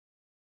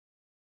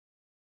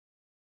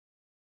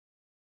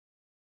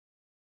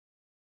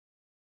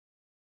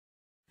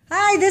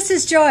Hi, this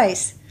is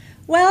Joyce.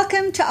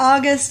 Welcome to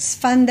August's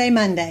FunDay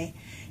Monday.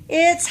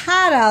 It's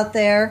hot out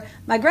there.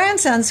 My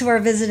grandsons who are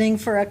visiting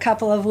for a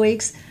couple of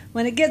weeks,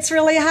 when it gets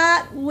really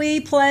hot, we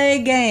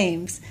play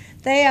games.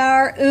 They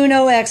are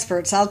Uno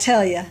experts, I'll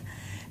tell you.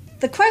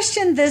 The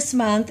question this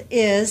month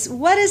is,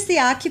 what is the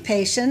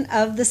occupation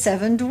of the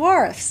 7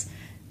 dwarfs?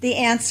 The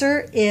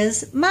answer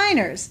is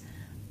miners.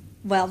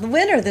 Well, the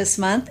winner this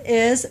month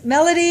is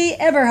Melody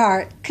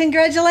Eberhardt.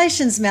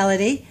 Congratulations,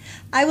 Melody.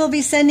 I will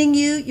be sending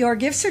you your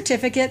gift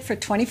certificate for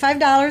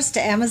 $25 to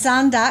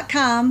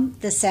Amazon.com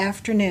this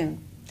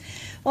afternoon.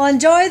 Well,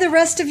 enjoy the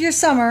rest of your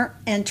summer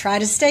and try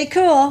to stay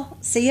cool.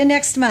 See you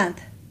next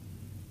month.